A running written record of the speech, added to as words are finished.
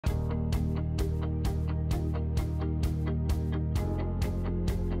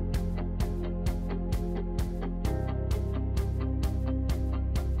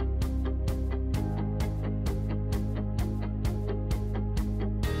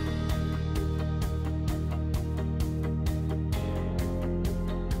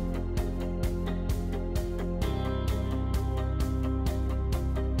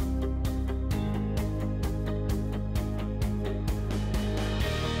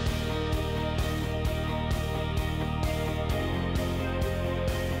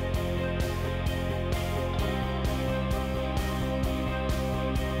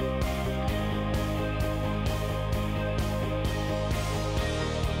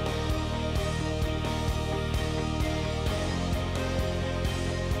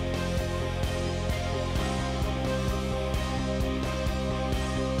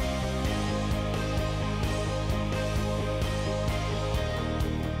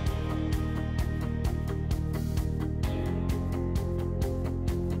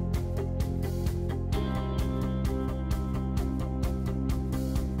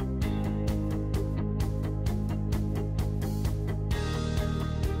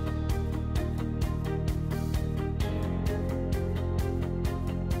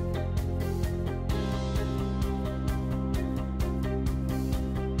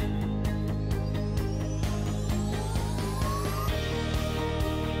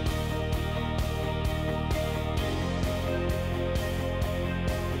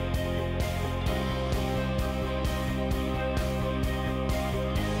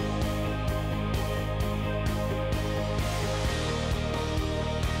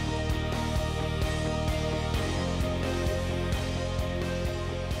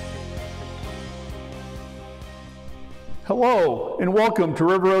Hello and welcome to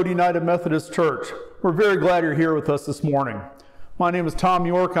River Road United Methodist Church. We're very glad you're here with us this morning. My name is Tom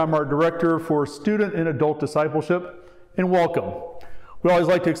York. I'm our Director for Student and Adult Discipleship, and welcome. We always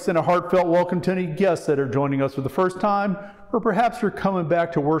like to extend a heartfelt welcome to any guests that are joining us for the first time, or perhaps you're coming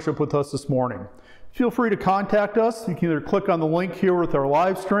back to worship with us this morning. Feel free to contact us. You can either click on the link here with our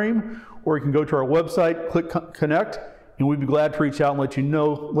live stream, or you can go to our website, click Connect, and we'd be glad to reach out and let you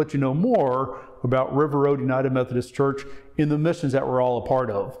know more about River Road United Methodist Church and the missions that we're all a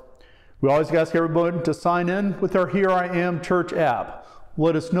part of. We always ask everyone to sign in with our Here I Am Church app.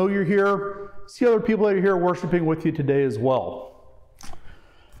 Let us know you're here. See other people that are here worshiping with you today as well.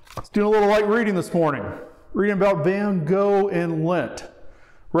 Let's do a little light reading this morning. Reading about Van Gogh and Lent.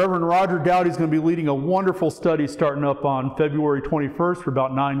 Reverend Roger Dowdy is going to be leading a wonderful study starting up on February 21st for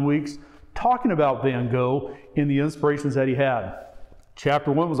about 9 weeks, talking about Van Gogh and the inspirations that he had.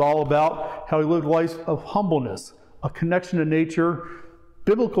 Chapter 1 was all about how he lived a life of humbleness, a connection to nature.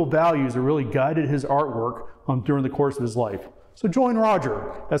 Biblical values that really guided his artwork during the course of his life. So join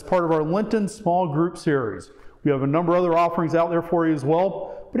Roger as part of our Lenten small group series. We have a number of other offerings out there for you as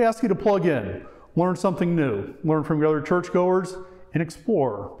well, but I ask you to plug in, learn something new, learn from your other churchgoers, and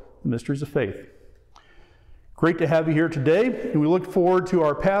explore the mysteries of faith. Great to have you here today, and we look forward to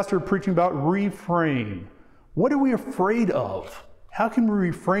our pastor preaching about reframe. What are we afraid of? How can we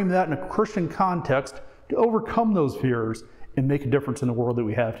reframe that in a Christian context to overcome those fears and make a difference in the world that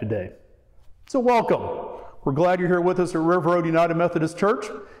we have today? So welcome. We're glad you're here with us at River Road United Methodist Church,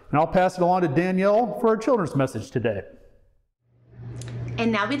 and I'll pass it along to Danielle for our children's message today.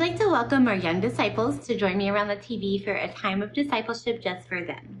 And now we'd like to welcome our young disciples to join me around the TV for a time of discipleship just for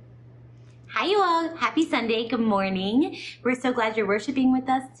them. Hi you all, happy Sunday, good morning. We're so glad you're worshiping with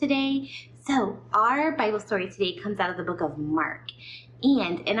us today. So our Bible story today comes out of the book of Mark.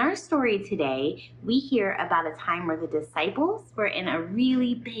 And in our story today, we hear about a time where the disciples were in a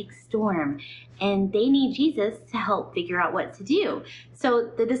really big storm and they need Jesus to help figure out what to do.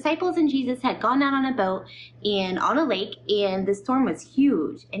 So the disciples and Jesus had gone out on a boat and on a lake, and the storm was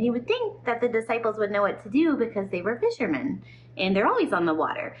huge. And you would think that the disciples would know what to do because they were fishermen and they're always on the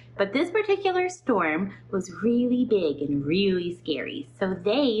water. But this particular storm was really big and really scary. So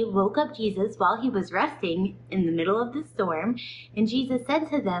they woke up Jesus while he was resting in the middle of the storm, and Jesus said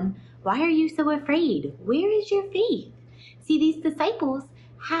to them, "Why are you so afraid? Where is your faith?" See, these disciples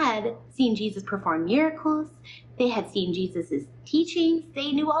had seen Jesus perform miracles. They had seen Jesus's teachings.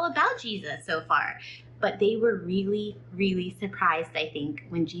 They knew all about Jesus so far. But they were really, really surprised, I think,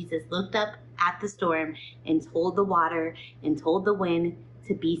 when Jesus looked up at the storm and told the water and told the wind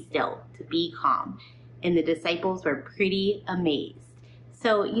to be still, to be calm. And the disciples were pretty amazed.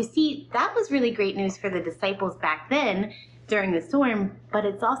 So you see, that was really great news for the disciples back then during the storm, but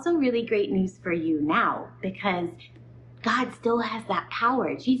it's also really great news for you now, because God still has that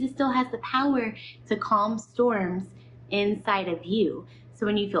power. Jesus still has the power to calm storms inside of you. So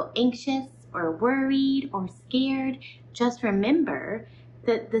when you feel anxious or worried or scared, just remember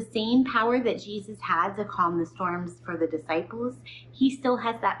that the same power that Jesus had to calm the storms for the disciples, he still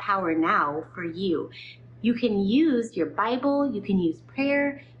has that power now for you. You can use your Bible, you can use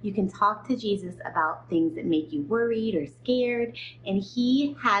prayer, you can talk to Jesus about things that make you worried or scared, and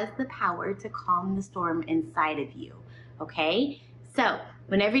he has the power to calm the storm inside of you, okay? So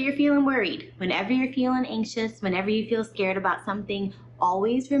whenever you're feeling worried, whenever you're feeling anxious, whenever you feel scared about something,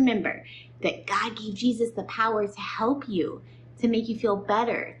 always remember that God gave Jesus the power to help you, to make you feel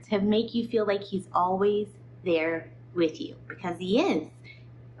better, to make you feel like he's always there with you, because he is.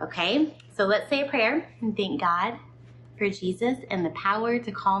 Okay, so let's say a prayer and thank God for Jesus and the power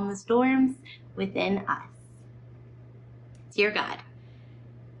to calm the storms within us. Dear God,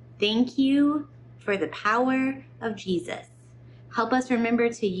 thank you for the power of Jesus. Help us remember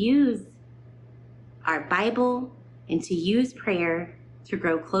to use our Bible and to use prayer to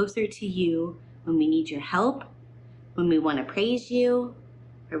grow closer to you when we need your help, when we want to praise you,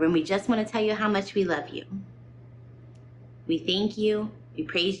 or when we just want to tell you how much we love you. We thank you, we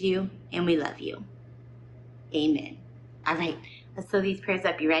praise you, and we love you. Amen. All right, let's throw these prayers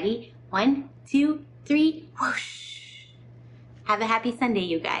up. You ready? 1, 2, 3, whoosh. Have a happy Sunday,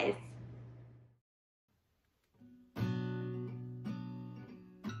 you guys.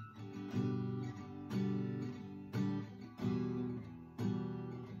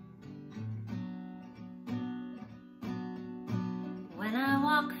 When I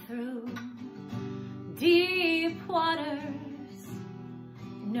walk through deep waters,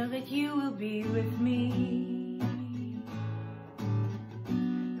 know that you will be with me.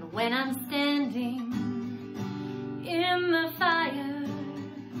 And when I'm standing in the fire,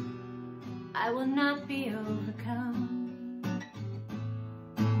 I will not be overcome.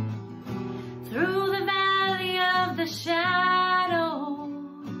 shadow.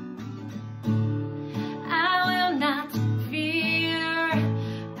 I will not fear.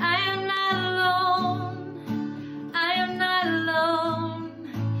 I am not alone. I am not alone.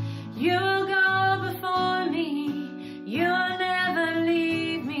 You will go before me. You will never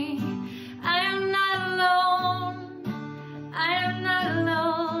leave me. I am not alone. I am not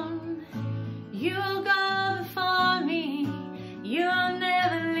alone. You will go before me. You will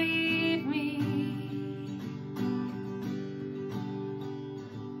never leave me.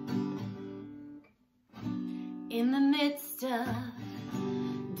 In the midst of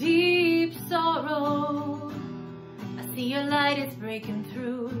deep sorrow, I see your light is breaking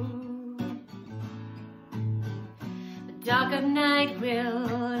through. The dark of night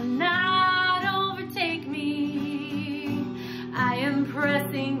will not overtake me. I am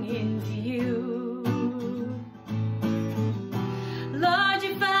pressing into you. Lord,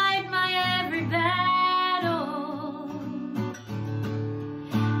 you fight my every battle,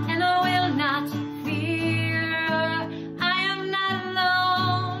 and I will not fear. I am not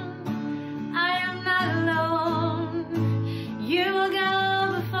alone. I am not alone. You will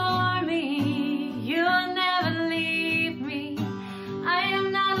go before me. You will never leave me. I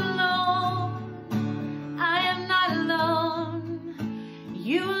am not alone. I am not alone.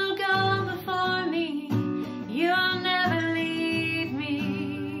 You will go before me. You will never leave me.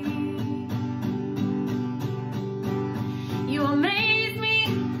 You amaze me,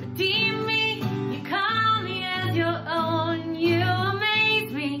 redeem me. You call me as your own. You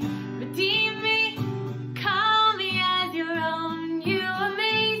amaze me, redeem me. Call me as your own. You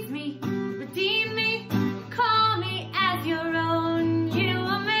amaze me, redeem me. Call me as your own. You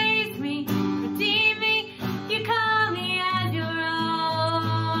amaze me, redeem me. You call me as your own.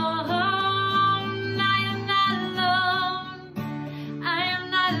 I am not alone. I am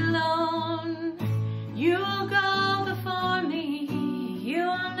not alone. You will go before me. You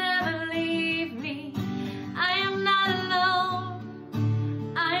will never leave me. I am not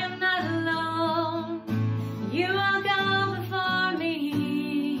alone. I am not alone. You will go before me.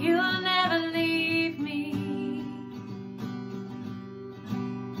 You will never leave me.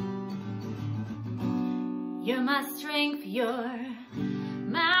 You're my strength. You're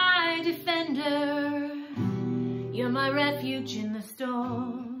my defender. You're my refuge in the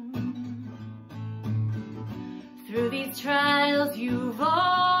storm. Through these trials, you've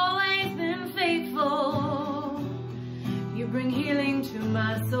always been faithful. You bring healing to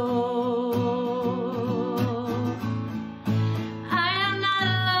my soul. I am not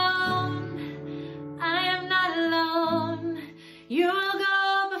alone. I am not alone. You will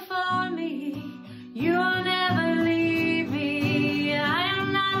go before me. You will never leave me. I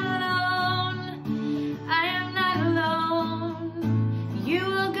am not alone. I am not alone. You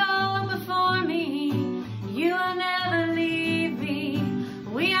will go before me. You will never leave me.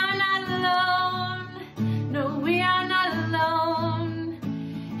 We are not alone. No, we are not alone.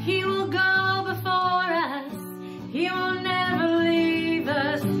 He will go before us. He will never leave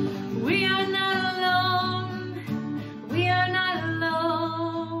us. We are not alone. We are not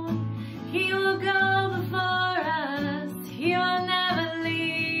alone. He will go before us. He will never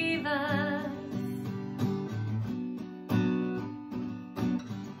leave us.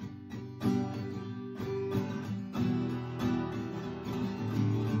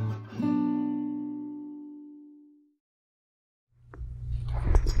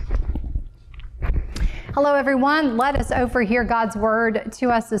 Hello, everyone. Let us overhear God's word to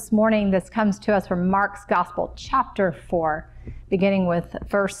us this morning. This comes to us from Mark's Gospel, chapter 4, beginning with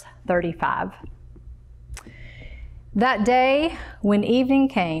verse 35. That day, when evening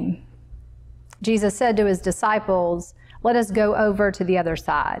came, Jesus said to his disciples, "Let us go over to the other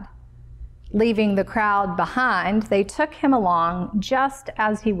side." Leaving the crowd behind, they took him along just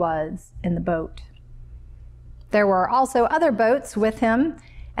as he was in the boat. There were also other boats with him,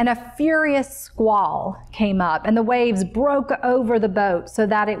 and a furious squall came up, and the waves broke over the boat so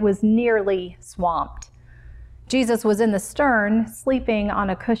that it was nearly swamped. Jesus was in the stern, sleeping on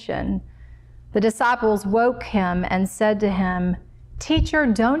a cushion. The disciples woke him and said to him, "Teacher,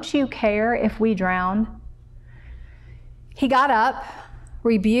 don't you care if we drown?" He got up,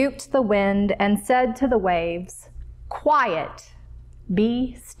 rebuked the wind, and said to the waves, "Quiet,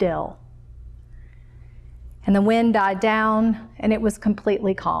 be still." And the wind died down, and it was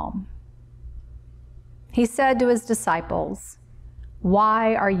completely calm. He said to his disciples,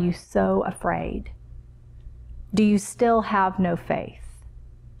 "Why are you so afraid? Do you still have no faith?"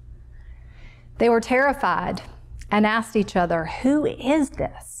 They were terrified and asked each other, "Who is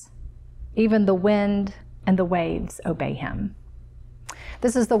this? Even the wind and the waves obey him."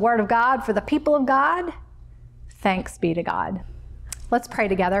 This is the word of God for the people of God. Thanks be to God. Let's pray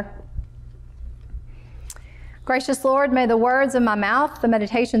together. Gracious Lord, may the words of my mouth, the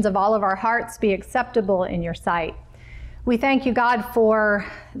meditations of all of our hearts be acceptable in your sight. We thank you, God, for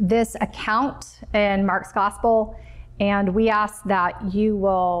this account in Mark's Gospel, and we ask that you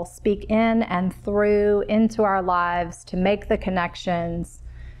will speak in and through into our lives to make the connections,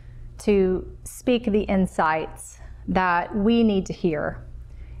 to speak the insights that we need to hear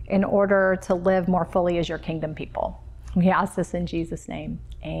in order to live more fully as your kingdom people. We ask this in Jesus' name.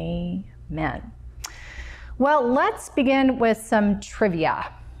 Amen. Well, let's begin with some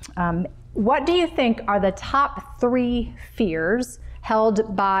trivia. What do you think are the top 3 fears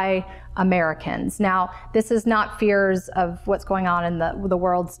held by Americans? Now, this is not fears of what's going on in the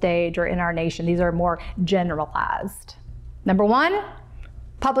world stage or in our nation. These are more generalized. Number 1,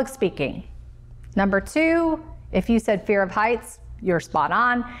 public speaking. Number 2, if you said fear of heights, you're spot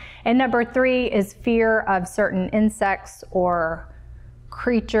on. And number 3 is fear of certain insects or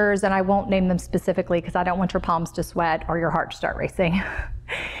creatures, and I won't name them specifically because I don't want your palms to sweat or your heart to start racing.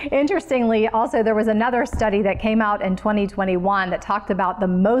 Interestingly, also there was another study that came out in 2021 that talked about the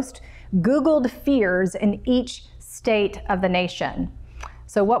most Googled fears in each state of the nation.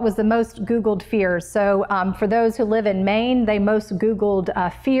 So what was the most Googled fears? So for those who live in Maine, they most Googled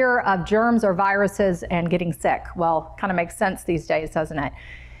fear of germs or viruses and getting sick. Well, kind of makes sense these days, doesn't it?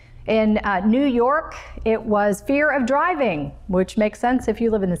 In New York, it was fear of driving, which makes sense if you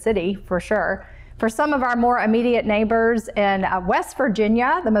live in the city, for sure. For some of our more immediate neighbors in West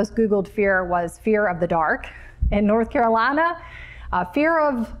Virginia, the most Googled fear was fear of the dark. In North Carolina, fear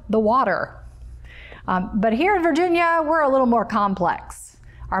of the water. But here in Virginia, we're a little more complex.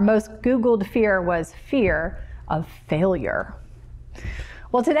 Our most Googled fear was fear of failure.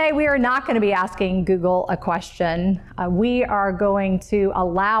 Well, today we are not going to be asking Google a question. We are going to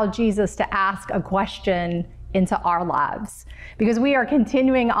allow Jesus to ask a question into our lives, because we are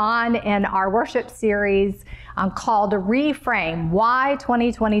continuing on in our worship series called Reframe, Why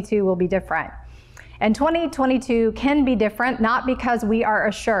 2022 Will Be Different. And 2022 can be different, not because we are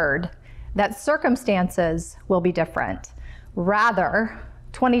assured that circumstances will be different. Rather,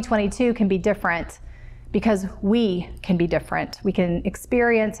 2022 can be different because we can be different. We can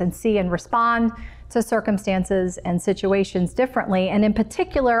experience and see and respond to circumstances and situations differently. And in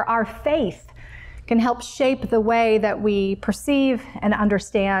particular, our faith can help shape the way that we perceive and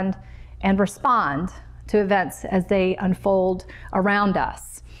understand and respond to events as they unfold around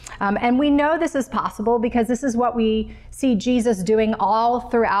us. And we know this is possible because this is what we see Jesus doing all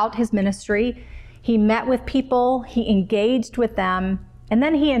throughout his ministry. He met with people, he engaged with them, and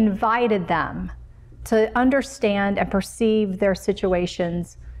then he invited them to understand and perceive their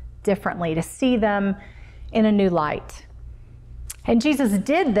situations differently, to see them in a new light. And Jesus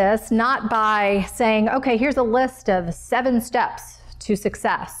did this not by saying, okay, here's a list of 7 steps to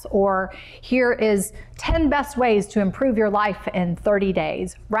success, or here is 10 best ways to improve your life in 30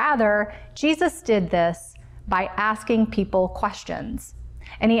 days. Rather, Jesus did this by asking people questions.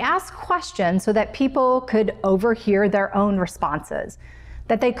 And he asked questions so that people could overhear their own responses,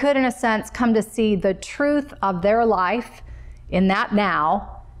 that they could, in a sense, come to see the truth of their life in that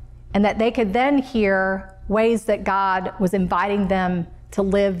now, and that they could then hear ways that God was inviting them to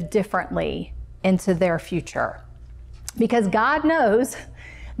live differently into their future. Because God knows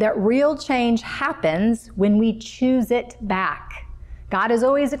that real change happens when we choose it back. God is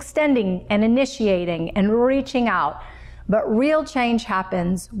always extending and initiating and reaching out, but real change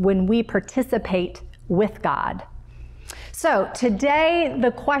happens when we participate with God. So today,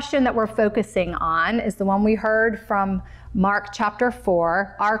 the question that we're focusing on is the one we heard from Mark chapter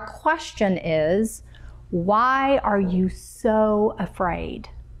 4. Our question is, why are you so afraid?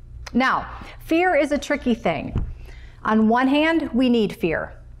 Now, fear is a tricky thing. On one hand, we need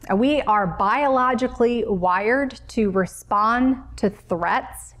fear. We are biologically wired to respond to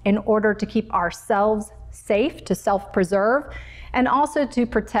threats in order to keep ourselves safe, to self-preserve, and also to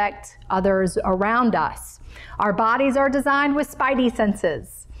protect others around us. Our bodies are designed with spidey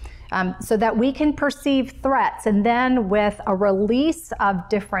senses so that we can perceive threats, and then with a release of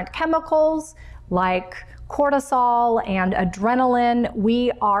different chemicals like cortisol and adrenaline,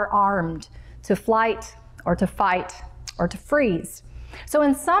 we are armed to flight or to fight or to freeze. So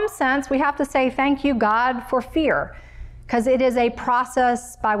in some sense, we have to say thank you, God, for fear, because it is a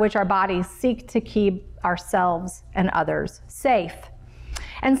process by which our bodies seek to keep ourselves and others safe.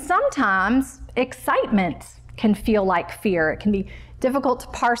 And sometimes excitement can feel like fear. It can be difficult to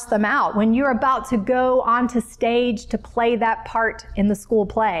parse them out. When you're about to go onto stage to play that part in the school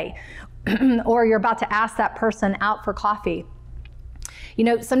play, or you're about to ask that person out for coffee, You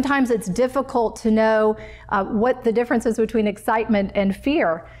know, sometimes it's difficult to know what the difference is between excitement and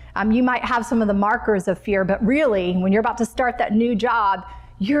fear. You might have some of the markers of fear, but really, when you're about to start that new job,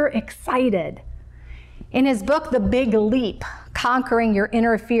 you're excited. In his book, The Big Leap, Conquering Your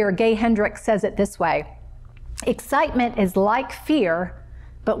Inner Fear, Gay Hendricks says it this way: excitement is like fear,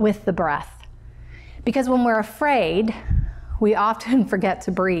 but with the breath. Because when we're afraid, we often forget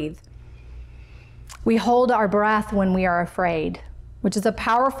to breathe. We hold our breath when we are afraid, which is a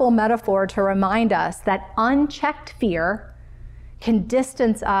powerful metaphor to remind us that unchecked fear can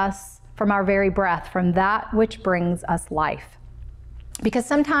distance us from our very breath, from that which brings us life. Because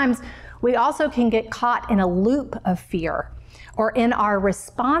sometimes we also can get caught in a loop of fear or in our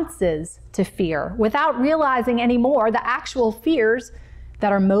responses to fear without realizing anymore the actual fears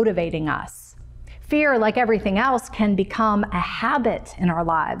that are motivating us. Fear, like everything else, can become a habit in our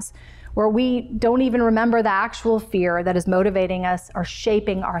lives where we don't even remember the actual fear that is motivating us or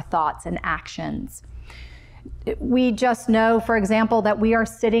shaping our thoughts and actions. We just know, for example, that we are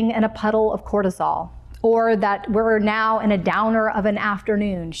sitting in a puddle of cortisol, or that we're now in a downer of an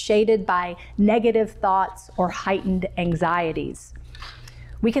afternoon, shaded by negative thoughts or heightened anxieties.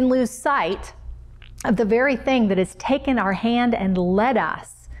 We can lose sight of the very thing that has taken our hand and led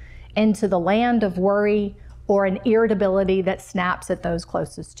us into the land of worry or an irritability that snaps at those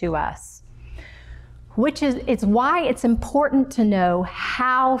closest to us. It's why it's important to know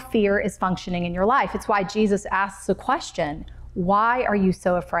how fear is functioning in your life. It's why Jesus asks the question, why are you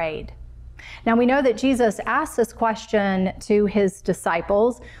so afraid? Now we know that Jesus asked this question to his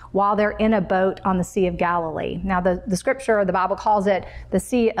disciples while they're in a boat on the Sea of Galilee. Now the scripture, the Bible calls it the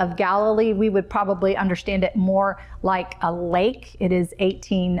Sea of Galilee. We would probably understand it more like a lake. It is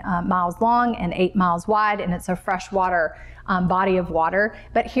 18 miles long and 8 miles wide, and it's a freshwater body of water.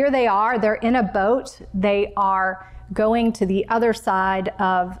 But here they are, they're in a boat. They are going to the other side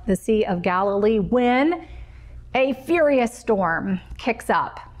of the Sea of Galilee when a furious storm kicks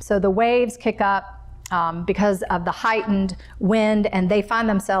up. So the waves kick up because of the heightened wind, and they find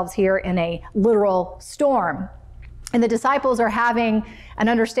themselves here in a literal storm. And the disciples are having an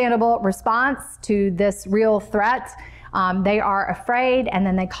understandable response to this real threat. They are afraid, and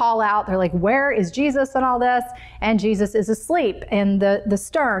then they call out. They're like, where is Jesus in all this? And Jesus is asleep in the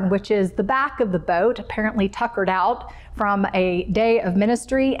stern, which is the back of the boat, apparently tuckered out from a day of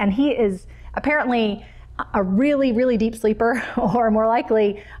ministry. And he is apparently a really, really deep sleeper, or more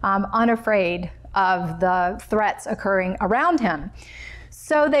likely unafraid of the threats occurring around him.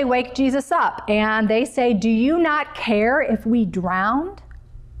 So they wake Jesus up and they say, do you not care if we drowned?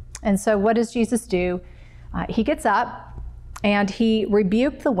 And so what does Jesus do? He gets up and he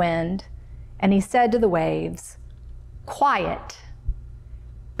rebuked the wind and he said to the waves, quiet,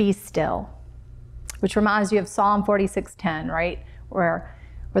 be still. Which reminds you of Psalm 46:10, right? Where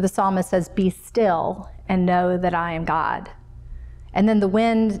the psalmist says, be still and know that I am God. And then the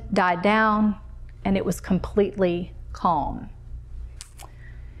wind died down and it was completely calm.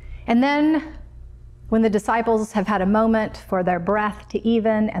 And then when the disciples have had a moment for their breath to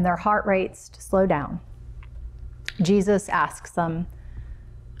even and their heart rates to slow down, Jesus asks them,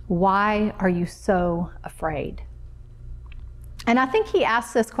 why are you so afraid? And I think he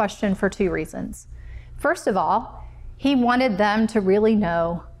asked this question for two reasons. First of all, he wanted them to really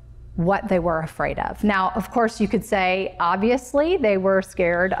know what they were afraid of. Now, of course, you could say, obviously, they were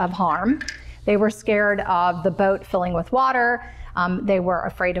scared of harm. They were scared of the boat filling with water. They were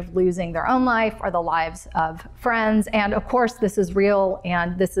afraid of losing their own life or the lives of friends. And of course, this is real,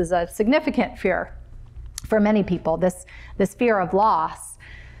 and this is a significant fear for many people, this fear of loss.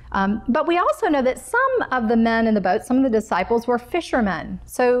 But we also know that some of the men in the boat, some of the disciples, were fishermen.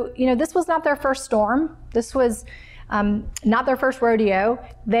 So, this was not their first storm. This was not their first rodeo.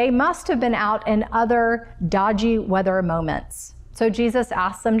 They must have been out in other dodgy weather moments. So Jesus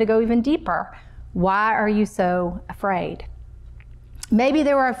asked them to go even deeper. Why are you so afraid? Maybe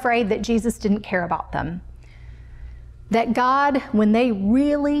they were afraid that Jesus didn't care about them. That God, when they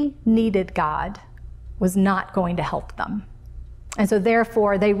really needed God, was not going to help them. And so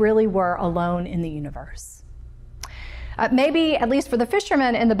therefore, they really were alone in the universe. Maybe, at least for the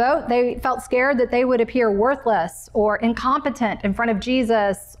fishermen in the boat, they felt scared that they would appear worthless or incompetent in front of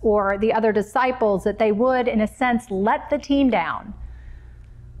Jesus or the other disciples, that they would, in a sense, let the team down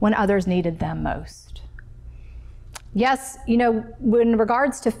when others needed them most. Yes, in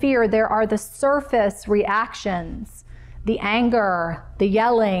regards to fear, there are the surface reactions, the anger, the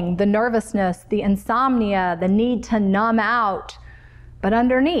yelling, the nervousness, the insomnia, the need to numb out. But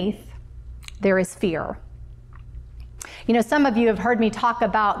underneath, there is fear. Some of you have heard me talk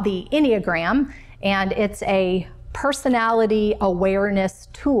about the Enneagram, and it's a personality awareness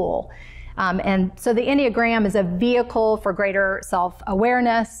tool. And so the Enneagram is a vehicle for greater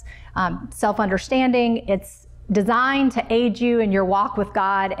self-awareness, self-understanding. It's designed to aid you in your walk with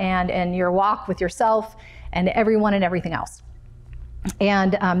God and in your walk with yourself and everyone and everything else.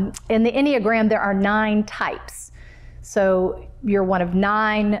 And in the Enneagram, there are 9 types. So you're one of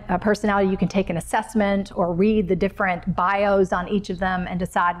 9 personality. You can take an assessment or read the different bios on each of them and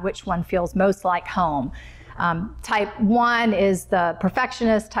decide which one feels most like home. Type 1 is the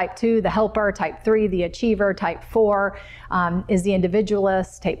perfectionist, type 2, the helper, type 3, the achiever, type 4 is the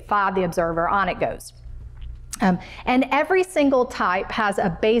individualist, type 5, the observer, on it goes. And every single type has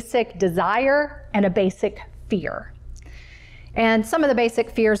a basic desire and a basic fear. And some of the basic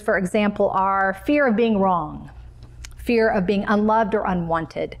fears, for example, are fear of being wrong, fear of being unloved or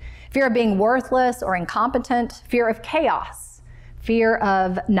unwanted, fear of being worthless or incompetent, fear of chaos, fear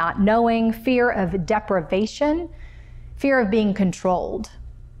of not knowing, fear of deprivation, fear of being controlled,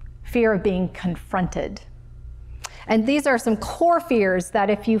 fear of being confronted. And these are some core fears that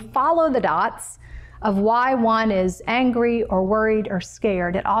if you follow the dots of why one is angry or worried or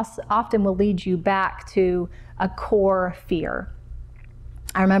scared, it also often will lead you back to a core fear.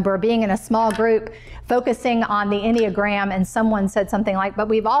 I remember being in a small group focusing on the Enneagram, and someone said something like, but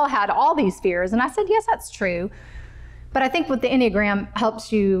we've all had all these fears. And I said, yes, that's true. But I think what the Enneagram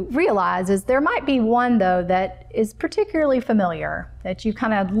helps you realize is there might be one, though, that is particularly familiar, that you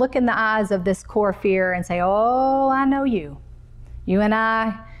kind of look in the eyes of this core fear and say, oh, I know you. You and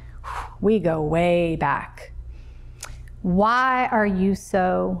I, we go way back. Why are you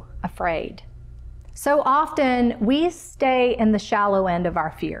so afraid? So often we stay in the shallow end of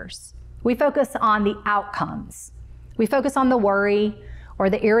our fears. We focus on the outcomes. We focus on the worry or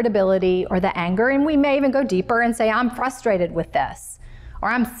the irritability or the anger, and we may even go deeper and say, I'm frustrated with this, or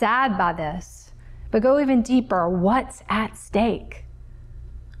I'm sad by this. But go even deeper, what's at stake?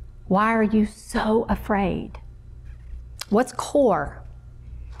 Why are you so afraid? What's core?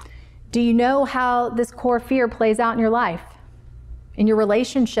 Do you know how this core fear plays out in your life, in your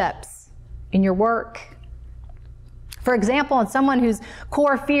relationships, in your work? For example, in someone whose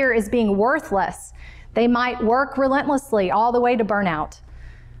core fear is being worthless, they might work relentlessly all the way to burnout.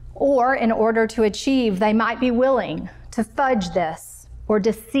 Or in order to achieve, they might be willing to fudge this or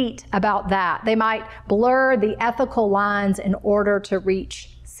deceit about that. They might blur the ethical lines in order to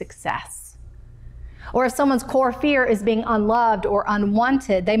reach success. Or if someone's core fear is being unloved or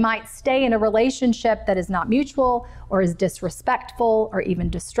unwanted, they might stay in a relationship that is not mutual or is disrespectful or even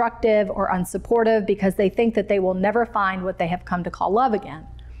destructive or unsupportive because they think that they will never find what they have come to call love again.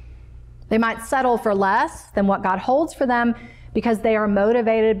 They might settle for less than what God holds for them because they are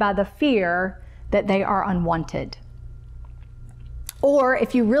motivated by the fear that they are unwanted. Or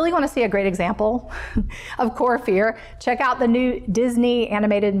if you really want to see a great example of core fear, check out the new Disney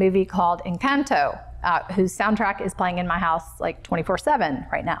animated movie called Encanto, whose soundtrack is playing in my house like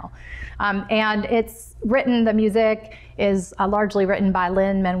 24/7 right now. And it's written, the music is largely written by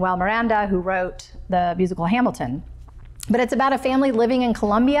Lin-Manuel Miranda, who wrote the musical Hamilton. But it's about a family living in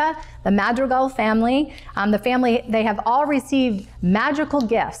Colombia, the Madrigal family. The family, they have all received magical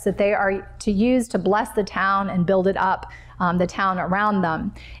gifts that they are to use to bless the town and build it up, the town around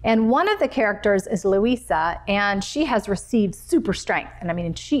them. And one of the characters is Luisa, and she has received super strength. And I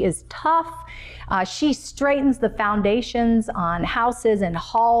mean, she is tough. She straightens the foundations on houses and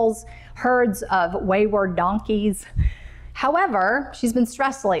halls, herds of wayward donkeys. However, she's been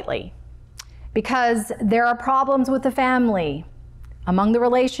stressed lately, because there are problems with the family. Among the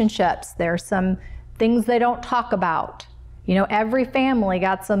relationships, there's some things they don't talk about. You know, every family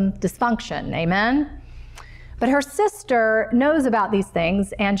got some dysfunction, amen? But her sister knows about these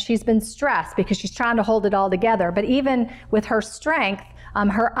things, and she's been stressed because she's trying to hold it all together. But even with her strength,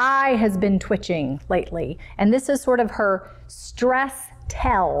 her eye has been twitching lately. And this is sort of her stress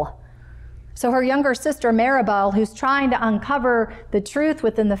tell. So her younger sister, Maribel, who's trying to uncover the truth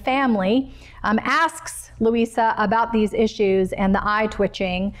within the family, asks Luisa about these issues and the eye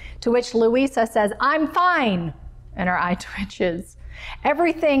twitching, to which Luisa says, I'm fine, and her eye twitches.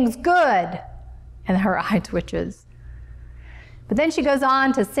 Everything's good, and her eye twitches. But then she goes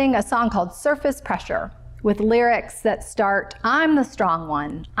on to sing a song called Surface Pressure, with lyrics that start, I'm the strong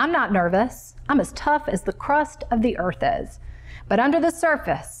one, I'm not nervous, I'm as tough as the crust of the earth is. But under the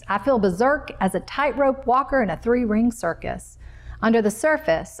surface, I feel berserk as a tightrope walker in a 3-ring circus. Under the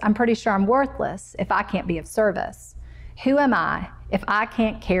surface, I'm pretty sure I'm worthless if I can't be of service. Who am I if I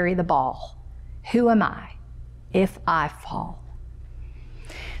can't carry the ball? Who am I if I fall?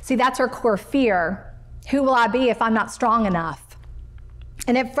 See, that's her core fear. Who will I be if I'm not strong enough?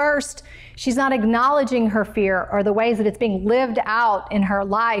 And at first, she's not acknowledging her fear or the ways that it's being lived out in her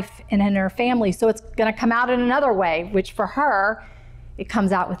life and in her family. So it's going to come out in another way, which for her, it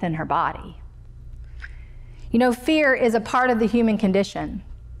comes out within her body. You know, fear is a part of the human condition.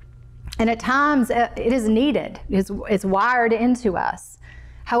 And at times, it is needed. It's wired into us.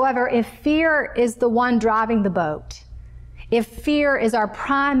 However, if fear is the one driving the boat, if fear is our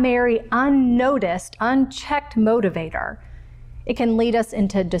primary, unnoticed, unchecked motivator, it can lead us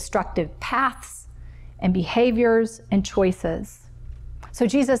into destructive paths and behaviors and choices. So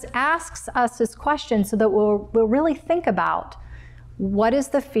Jesus asks us this question so that we'll really think about what is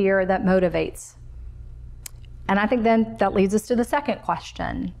the fear that motivates. And I think then that leads us to the second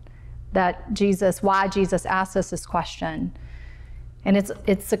question why Jesus asked us this question. And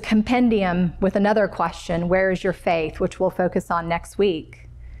it's a compendium with another question, where is your faith, which we'll focus on next week.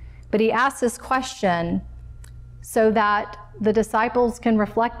 But he asked this question so that the disciples can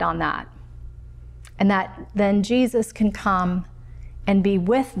reflect on that, and that then Jesus can come and be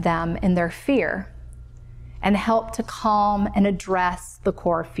with them in their fear and help to calm and address the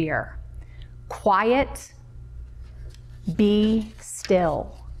core fear. Quiet, be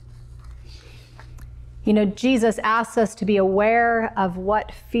still. You know, Jesus asks us to be aware of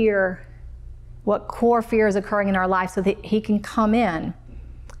what core fear is occurring in our life so that he can come in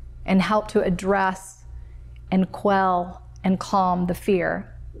and help to address and quell and calm the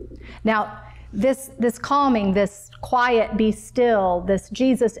fear. Now, this calming, this quiet, be still, this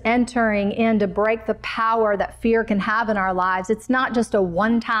Jesus entering in to break the power that fear can have in our lives, it's not just a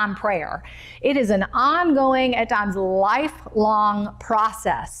one-time prayer. It is an ongoing, at times lifelong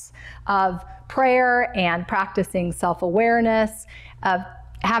process of prayer and practicing self-awareness, of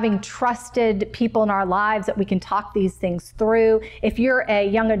having trusted people in our lives that we can talk these things through. If you're a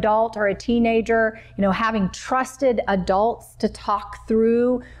young adult or a teenager, you know, having trusted adults to talk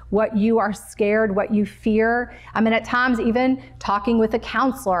through what you are scared, what you fear. I mean, at times even talking with a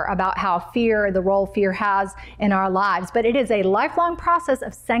counselor about the role fear has in our lives. But it is a lifelong process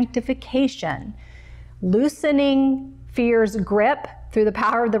of sanctification, loosening fear's grip through the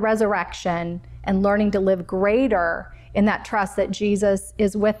power of the resurrection and learning to live greater in that trust that Jesus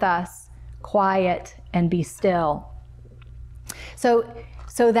is with us, quiet and be still. So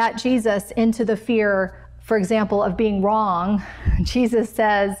that Jesus, into the fear, for example, of being wrong, Jesus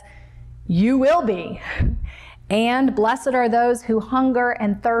says, you will be. And blessed are those who hunger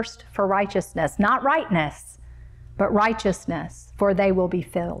and thirst for righteousness, not rightness, but righteousness, for they will be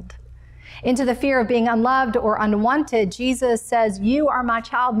filled. Into the fear of being unloved or unwanted, Jesus says, you are my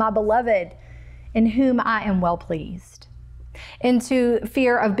child, my beloved, in whom I am well pleased. Into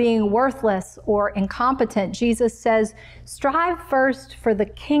fear of being worthless or incompetent, Jesus says, strive first for the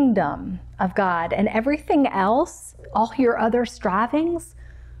kingdom of God, and everything else, all your other strivings,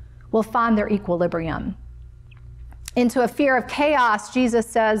 will find their equilibrium. Into a fear of chaos, Jesus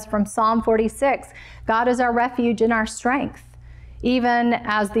says from Psalm 46, God is our refuge and our strength. Even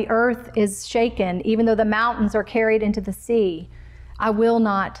as the earth is shaken, even though the mountains are carried into the sea, I will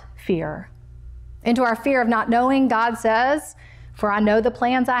not fear. Into our fear of not knowing, God says, for I know the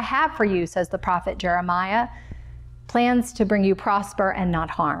plans I have for you, says the prophet Jeremiah, plans to bring you prosper and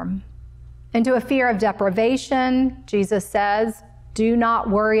not harm. Into a fear of deprivation, Jesus says, do not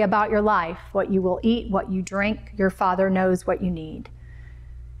worry about your life, what you will eat, what you drink, your Father knows what you need.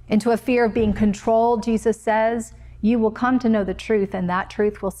 Into a fear of being controlled, Jesus says, you will come to know the truth, and that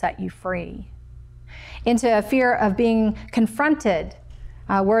truth will set you free. Into a fear of being confronted,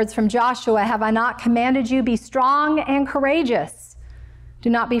 words from Joshua, have I not commanded you, be strong and courageous. Do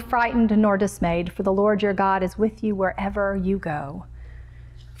not be frightened nor dismayed, for the Lord your God is with you wherever you go.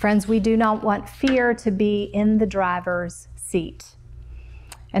 Friends, we do not want fear to be in the driver's seat.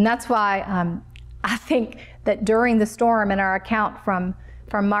 And that's why I think that during the storm in our account from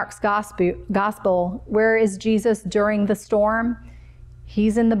Mark's gospel, where is Jesus during the storm?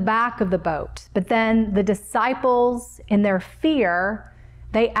 He's in the back of the boat. But then the disciples, in their fear,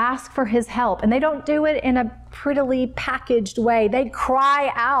 they ask for his help. And they don't do it in a prettily packaged way. They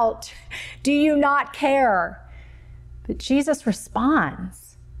cry out, do you not care? But Jesus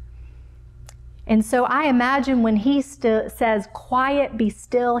responds. And so I imagine when he says, quiet, be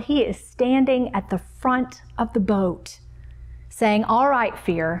still, he is standing at the front of the boat, saying, all right,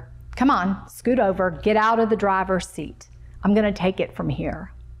 fear, come on, scoot over, get out of the driver's seat. I'm going to take it from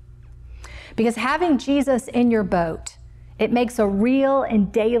here. Because having Jesus in your boat, it makes a real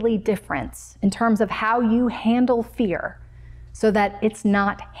and daily difference in terms of how you handle fear so that it's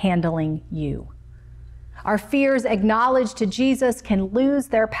not handling you. Our fears acknowledged to Jesus can lose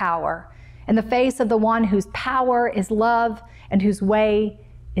their power, in the face of the one whose power is love and whose way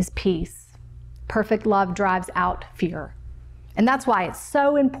is peace. Perfect love drives out fear. And that's why it's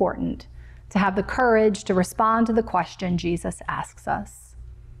so important to have the courage to respond to the question Jesus asks us.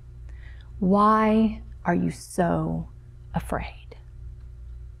 Why are you so afraid?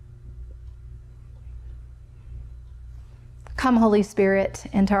 Come, Holy Spirit,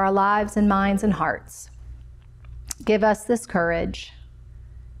 into our lives and minds and hearts. Give us this courage,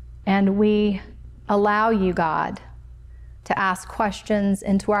 and we allow you, God, to ask questions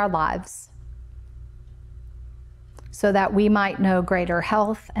into our lives so that we might know greater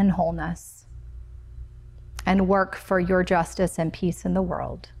health and wholeness and work for your justice and peace in the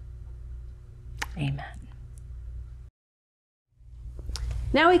world. Amen.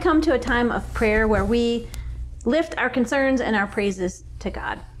 Now we come to a time of prayer where we lift our concerns and our praises to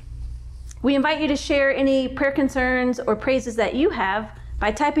God. We invite you to share any prayer concerns or praises that you have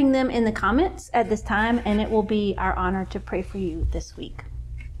by typing them in the comments at this time, and it will be our honor to pray for you this week.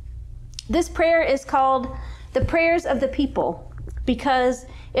 This prayer is called the Prayers of the People because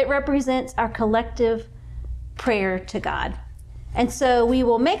it represents our collective prayer to God. And so we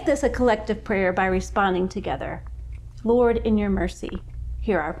will make this a collective prayer by responding together. Lord, in your mercy,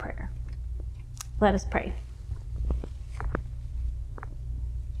 hear our prayer. Let us pray.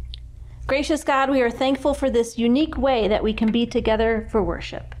 Gracious God, we are thankful for this unique way that we can be together for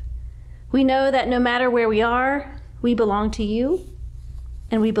worship. We know that no matter where we are, we belong to you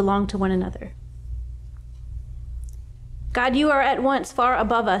and we belong to one another. God, you are at once far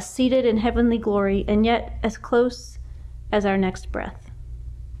above us, seated in heavenly glory, and yet as close as our next breath.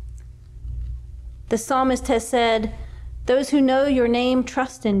 The psalmist has said, "Those who know your name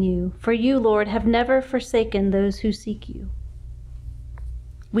trust in you, for you, Lord, have never forsaken those who seek you."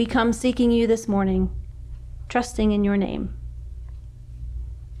 We come seeking you this morning, trusting in your name.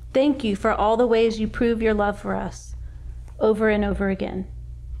 Thank you for all the ways you prove your love for us over and over again.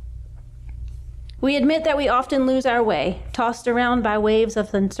 We admit that we often lose our way, tossed around by waves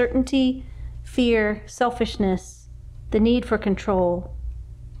of uncertainty, fear, selfishness, the need for control,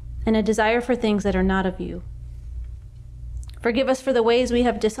 and a desire for things that are not of you. Forgive us for the ways we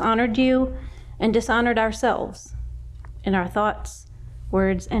have dishonored you and dishonored ourselves in our thoughts,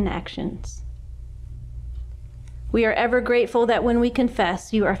 words, and actions. We are ever grateful that when we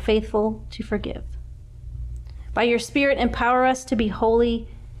confess, you are faithful to forgive. By your Spirit, empower us to be holy,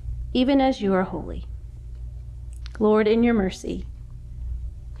 even as you are holy. Lord, in your mercy,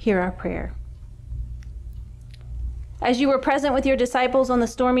 hear our prayer. As you were present with your disciples on the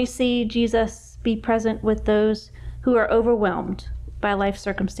stormy sea, Jesus, be present with those who are overwhelmed by life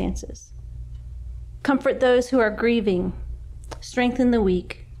circumstances. Comfort those who are grieving, strengthen the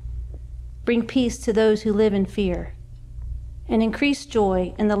weak, bring peace to those who live in fear, and increase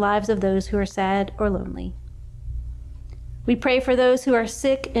joy in the lives of those who are sad or lonely. We pray for those who are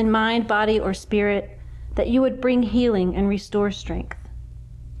sick in mind, body, or spirit, that you would bring healing and restore strength.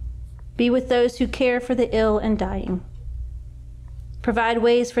 Be with those who care for the ill and dying. Provide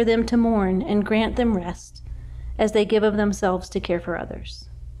ways for them to mourn and grant them rest as they give of themselves to care for others.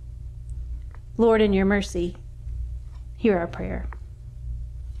 Lord, in your mercy, hear our prayer.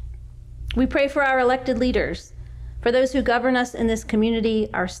 We pray for our elected leaders, for those who govern us in this community,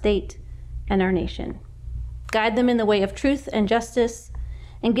 our state, and our nation. Guide them in the way of truth and justice,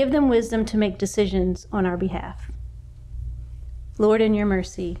 and give them wisdom to make decisions on our behalf. Lord, in your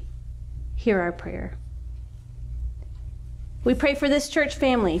mercy, hear our prayer. We pray for this church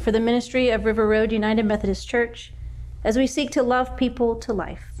family, for the ministry of River Road United Methodist Church, as we seek to love people to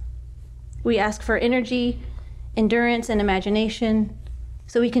life. We ask for energy, endurance, and imagination,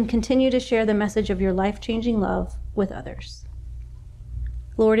 so we can continue to share the message of your life-changing love with others.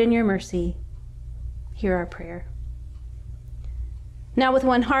 Lord, in your mercy, hear our prayer. Now with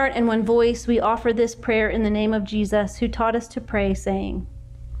one heart and one voice, we offer this prayer in the name of Jesus, who taught us to pray, saying,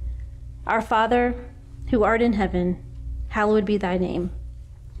 Our Father, who art in heaven, hallowed be thy name.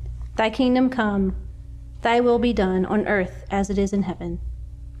 Thy kingdom come, thy will be done on earth as it is in heaven.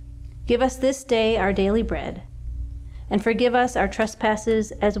 Give us this day our daily bread, and forgive us our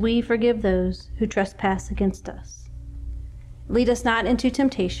trespasses as we forgive those who trespass against us. Lead us not into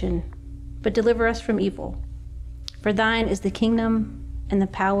temptation, but deliver us from evil. For thine is the kingdom and the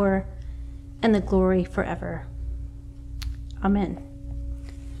power and the glory forever. Amen.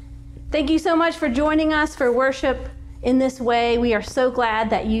 Thank you so much for joining us for worship in this way. We are so glad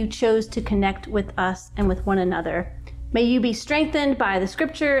that you chose to connect with us and with one another. May you be strengthened by the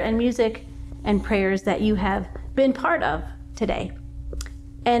scripture and music and prayers that you have been part of today.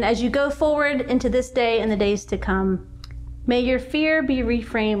 And as you go forward into this day and the days to come, may your fear be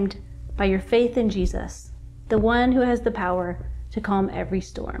reframed by your faith in Jesus, the one who has the power to calm every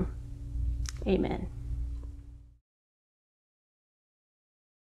storm. Amen.